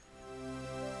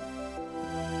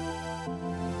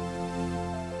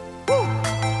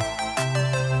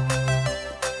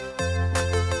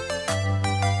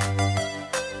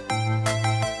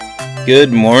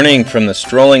Good morning from the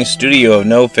strolling studio of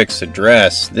No Fixed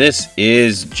Address. This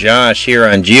is Josh here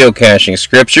on Geocaching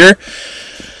Scripture.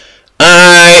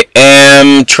 I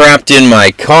am trapped in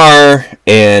my car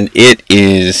and it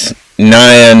is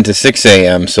 9 to 6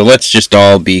 a.m. So let's just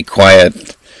all be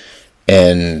quiet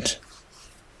and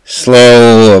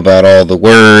slow about all the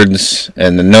words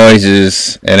and the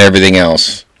noises and everything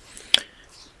else.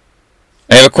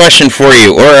 I have a question for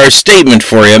you, or a statement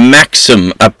for you, a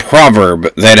maxim, a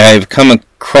proverb that I've come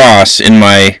across in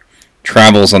my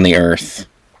travels on the earth.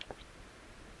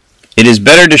 It is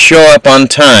better to show up on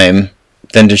time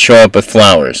than to show up with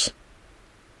flowers.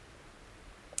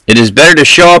 It is better to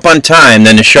show up on time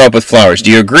than to show up with flowers.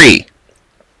 Do you agree?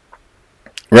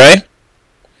 Right?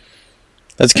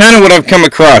 That's kind of what I've come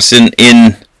across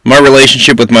in my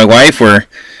relationship with my wife, where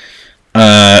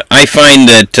I find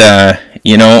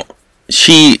that,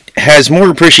 she has more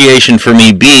appreciation for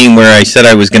me being where I said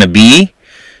I was going to be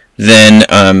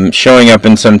than showing up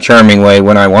in some charming way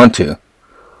when I want to.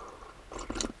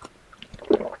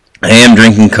 I am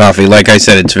drinking coffee. Like I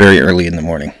said, it's very early in the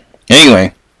morning.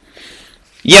 Anyway,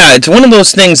 yeah, it's one of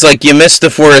those things like you miss the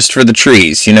forest for the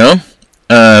trees, you know?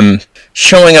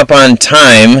 Showing up on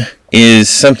time is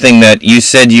something that you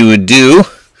said you would do,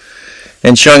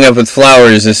 and showing up with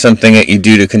flowers is something that you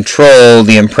do to control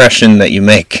the impression that you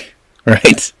make.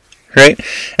 Right?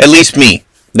 At least me.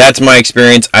 That's my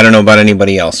experience. I don't know about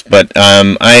anybody else. But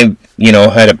I,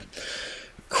 had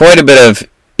quite a bit of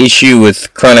issue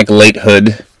with chronic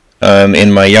latehood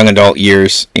in my young adult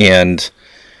years, and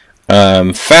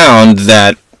found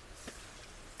that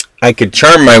I could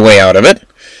charm my way out of it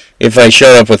if I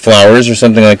showed up with flowers or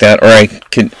something like that, or I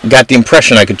got the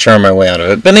impression I could charm my way out of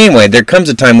it. But anyway, there comes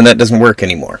a time when that doesn't work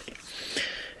anymore.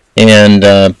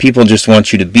 And people just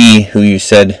want you to be who you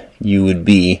said you would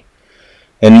be,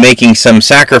 and making some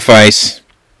sacrifice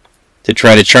to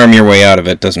try to charm your way out of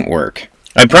it doesn't work.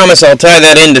 I promise I'll tie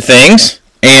that into things,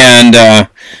 and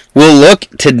we'll look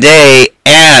today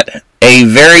at a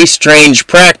very strange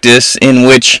practice in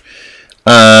which,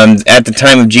 at the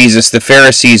time of Jesus, the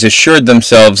Pharisees assured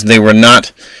themselves they were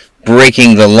not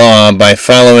breaking the law by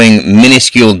following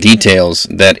minuscule details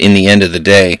that, in the end of the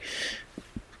day,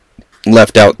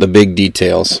 left out the big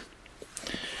details.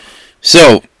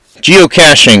 So,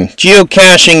 geocaching.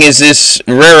 Geocaching is this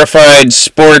rarefied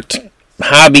sport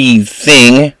hobby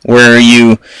thing where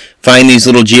you find these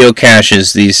little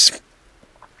geocaches, these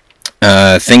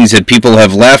things that people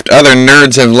have left, other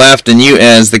nerds have left, and you,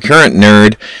 as the current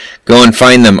nerd, go and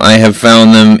find them. I have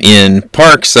found them in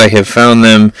parks, I have found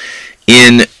them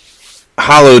in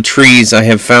hollow trees, I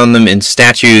have found them in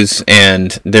statues,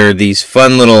 and they're these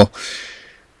fun little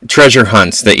treasure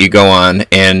hunts that you go on,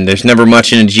 and there's never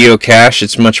much in a geocache.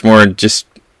 It's much more just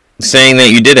saying that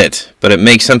you did it, but it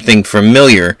makes something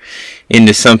familiar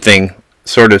into something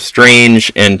sort of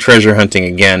strange and treasure hunting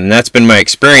again. And that's been my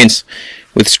experience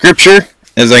with Scripture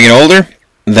as I get older,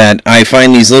 that I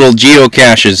find these little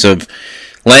geocaches of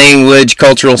language,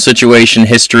 cultural situation,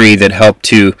 history that help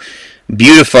to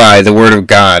beautify the Word of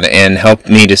God and help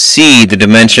me to see the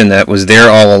dimension that was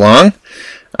there all along.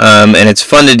 And it's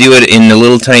fun to do it in the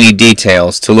little tiny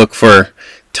details, to look for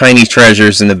tiny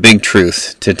treasures in the big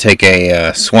truth, to take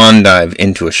a swan dive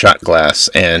into a shot glass,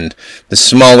 and the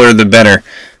smaller the better.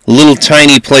 Little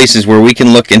tiny places where we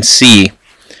can look and see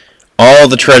all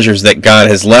the treasures that God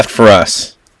has left for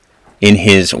us in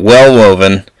His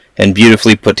well-woven and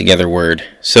beautifully put together Word.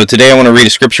 So today I want to read a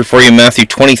scripture for you, Matthew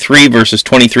 23, verses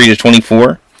 23 to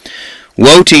 24.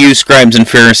 Woe to you, scribes and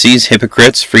Pharisees,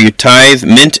 hypocrites, for you tithe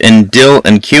mint and dill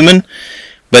and cumin,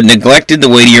 but neglected the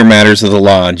weightier matters of the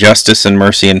law, justice and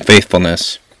mercy and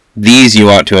faithfulness. These you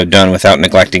ought to have done without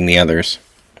neglecting the others.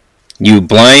 You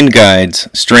blind guides,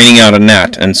 straining out a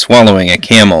gnat and swallowing a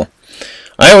camel.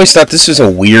 I always thought this was a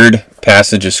weird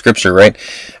passage of Scripture, right?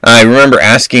 I remember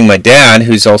asking my dad,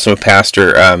 who's also a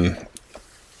pastor,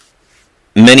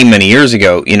 many years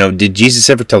ago, did Jesus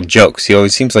ever tell jokes? He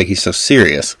always seems like he's so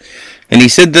serious. And he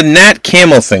said the gnat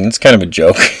camel thing, it's kind of a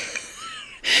joke.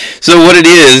 So what it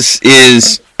is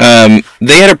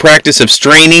they had a practice of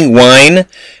straining wine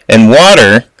and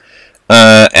water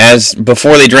as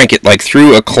before they drank it, like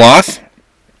through a cloth,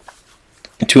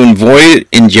 to avoid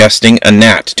ingesting a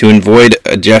gnat, to avoid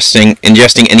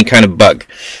ingesting any kind of bug.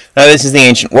 Now, this is the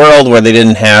ancient world where they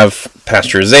didn't have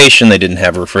pasteurization, they didn't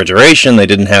have refrigeration, they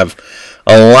didn't have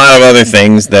a lot of other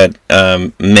things that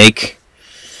make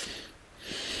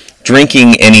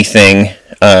drinking anything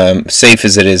safe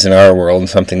as it is in our world,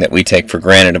 something that we take for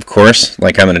granted, of course.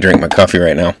 Like I'm going to drink my coffee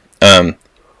right now.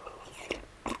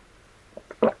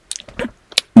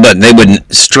 But but they would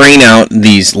strain out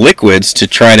these liquids to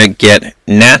try to get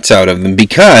gnats out of them,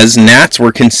 because gnats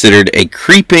were considered a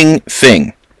creeping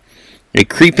thing. A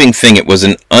creeping thing. It was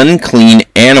an unclean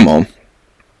animal.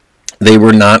 They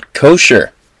were not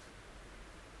kosher.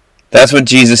 That's what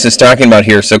Jesus is talking about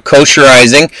here. So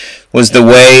kosherizing was the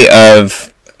way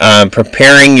of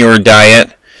preparing your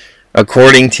diet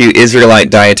according to Israelite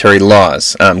dietary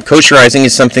laws. Kosherizing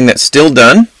is something that's still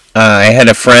done. I had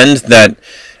a friend that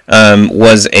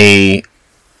was a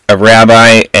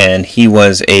rabbi, and he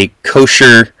was a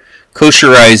kosherizing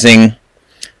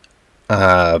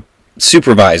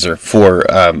supervisor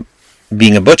for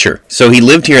being a butcher. So he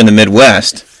lived here in the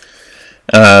Midwest,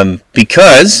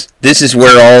 because this is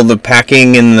where all the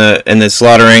packing and the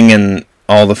slaughtering and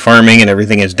all the farming and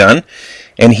everything is done.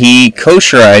 And he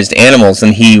kosherized animals,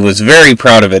 and he was very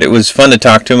proud of it. It was fun to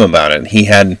talk to him about it.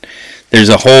 There's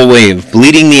a whole way of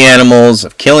bleeding the animals,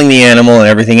 of killing the animal, and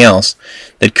everything else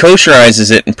that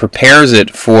kosherizes it and prepares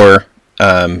it for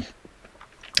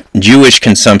Jewish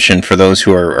consumption for those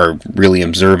who are really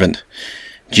observant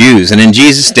Jews. And in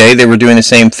Jesus' day, they were doing the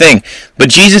same thing. But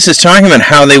Jesus is talking about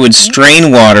how they would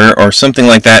strain water or something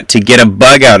like that to get a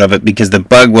bug out of it, because the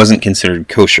bug wasn't considered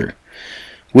kosher,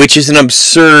 which is an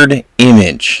absurd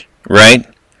image, right?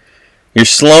 You're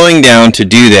slowing down to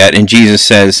do that, and Jesus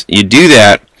says, you do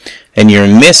that, and you're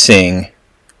missing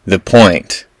the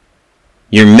point.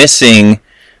 You're missing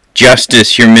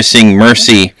justice, you're missing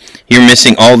mercy, you're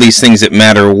missing all these things that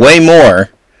matter way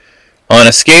more on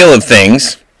a scale of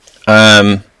things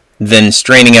than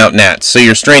straining out gnats. So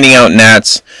you're straining out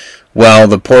gnats while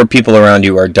the poor people around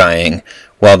you are dying,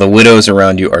 while the widows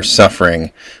around you are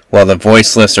suffering, while the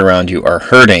voiceless around you are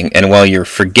hurting, and while you're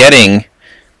forgetting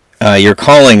your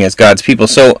calling as God's people.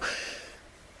 So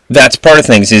that's part of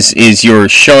things, is you're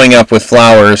showing up with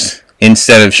flowers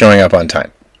instead of showing up on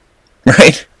time,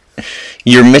 right?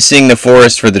 You're missing the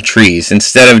forest for the trees.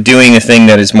 Instead of doing a thing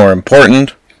that is more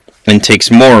important and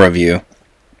takes more of you,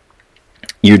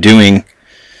 you're doing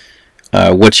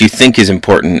what you think is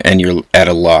important, and you're at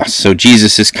a loss. So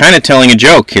Jesus is kind of telling a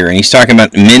joke here, and he's talking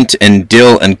about mint and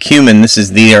dill and cumin. These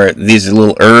are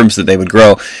little herbs that they would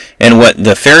grow. And what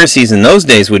the Pharisees in those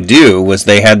days would do was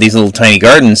they had these little tiny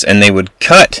gardens, and they would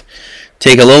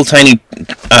take a little tiny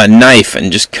knife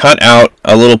and just cut out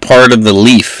a little part of the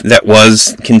leaf that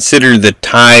was considered the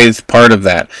tithe part of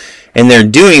that. And they're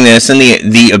doing this, and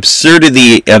the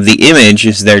absurdity of the image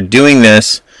is they're doing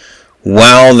this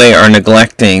while they are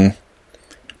neglecting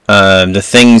the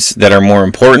things that are more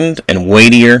important and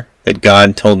weightier that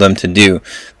God told them to do.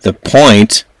 The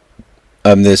point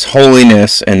of this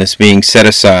holiness and this being set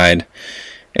aside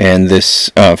and this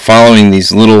following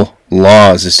these little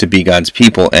laws is to be God's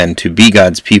people, and to be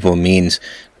God's people means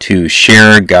to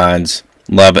share God's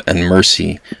love and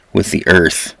mercy with the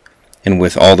earth and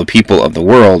with all the people of the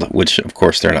world, which of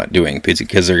course they're not doing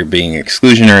because they're being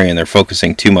exclusionary and they're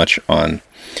focusing too much on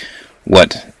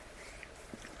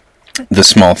the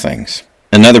small things.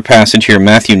 Another passage here,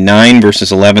 Matthew 9,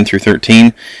 verses 11 through 13.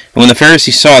 And when the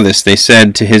Pharisees saw this, they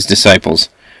said to his disciples,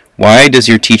 "Why does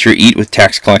your teacher eat with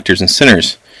tax collectors and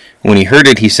sinners?" And when he heard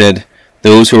it, he said,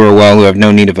 "Those who are well, who have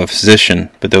no need of a physician,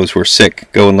 but those who are sick,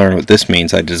 go and learn what this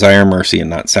means. I desire mercy and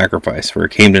not sacrifice, for I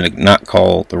came to not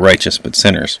call the righteous, but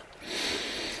sinners."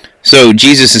 So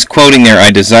Jesus is quoting there,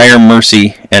 "I desire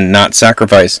mercy and not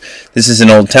sacrifice." This is an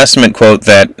Old Testament quote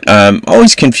that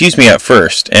always confused me at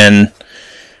first. And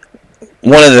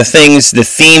one of the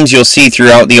themes you'll see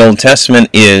throughout the Old Testament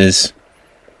is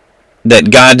that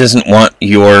God doesn't want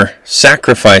your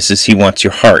sacrifices, he wants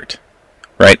your heart.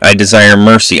 Right? I desire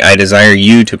mercy. I desire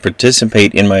you to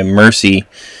participate in my mercy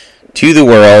to the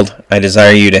world. I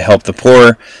desire you to help the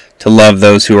poor, to love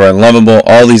those who are unlovable,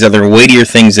 all these other weightier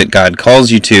things that God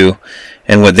calls you to.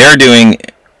 And what they're doing,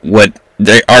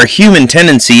 our human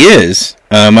tendency is,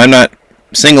 I'm not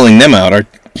singling them out, our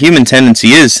human tendency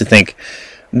is to think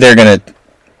they're going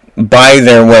to buy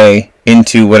their way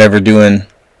into doing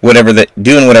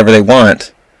whatever they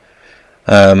want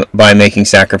by making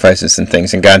sacrifices and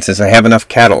things. And God says, I have enough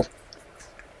cattle.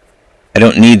 I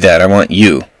don't need that. I want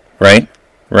you.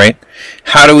 Right?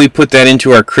 How do we put that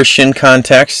into our Christian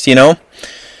context, In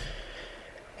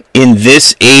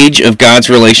this age of God's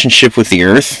relationship with the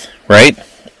earth, right?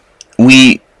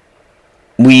 We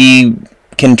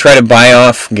can try to buy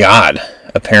off God,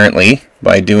 apparently,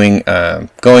 by going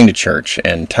to church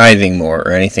and tithing more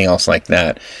or anything else like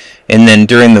that. And then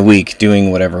during the week,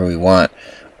 doing whatever we want,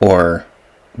 or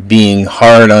being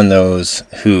hard on those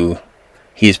who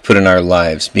he's put in our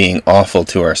lives, being awful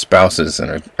to our spouses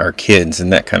and our kids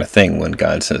and that kind of thing, when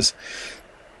God says,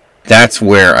 that's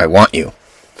where I want you,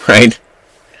 right?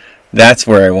 That's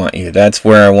where I want you. That's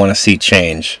where I want to see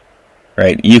change.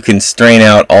 Right? You can strain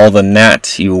out all the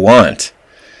gnats you want,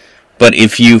 but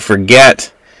if you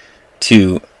forget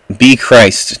to be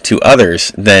Christ to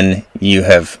others, then you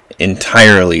have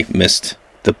entirely missed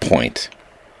the point.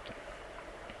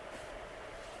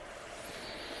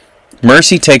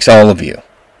 Mercy takes all of you.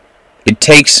 It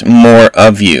takes more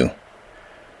of you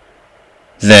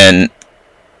than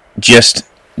just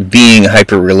being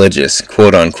hyper-religious,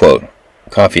 quote unquote.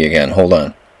 Coffee again, hold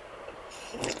on.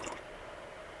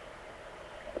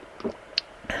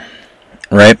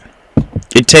 Right?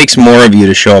 It takes more of you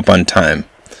to show up on time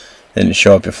than to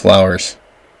show up with flowers.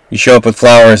 You show up with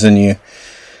flowers and you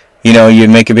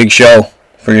make a big show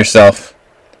for yourself.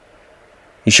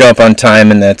 You show up on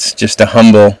time and that's just a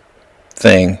humble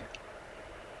thing.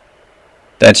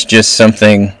 That's just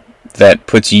something that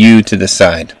puts you to the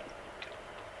side.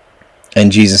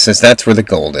 And Jesus says that's where the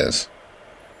gold is.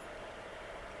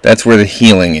 That's where the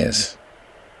healing is.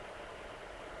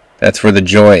 That's where the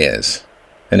joy is.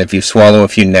 And if you swallow a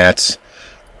few gnats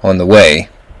on the way,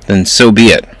 then so be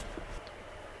it.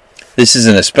 This is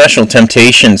a special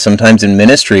temptation sometimes in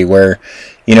ministry where,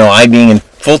 I being in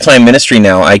full-time ministry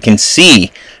now, I can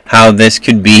see how this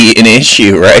could be an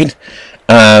issue, right?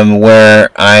 Where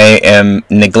I am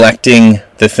neglecting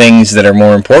the things that are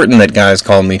more important that God has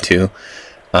called me to.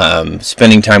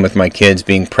 Spending time with my kids,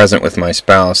 being present with my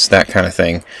spouse, that kind of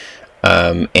thing.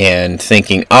 And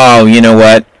thinking, oh, you know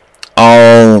what?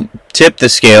 I'll tip the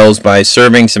scales by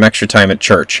serving some extra time at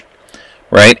church,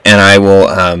 right?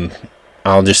 And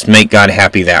I'll just make God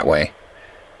happy that way.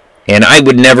 And I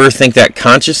would never think that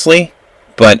consciously,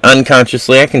 but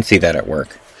unconsciously I can see that at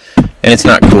work. And it's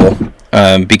not cool,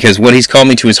 because what He's called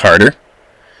me to is harder.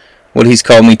 What He's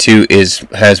called me to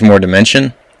has more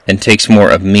dimension and takes more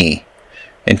of me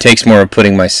and takes more of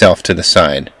putting myself to the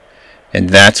side. And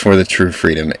that's where the true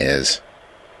freedom is.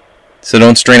 So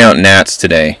don't strain out gnats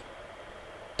today.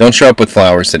 Don't show up with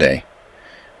flowers today.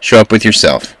 Show up with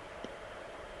yourself.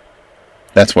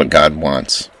 That's what God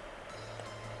wants.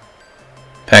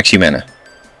 Pax Humana.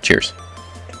 Cheers.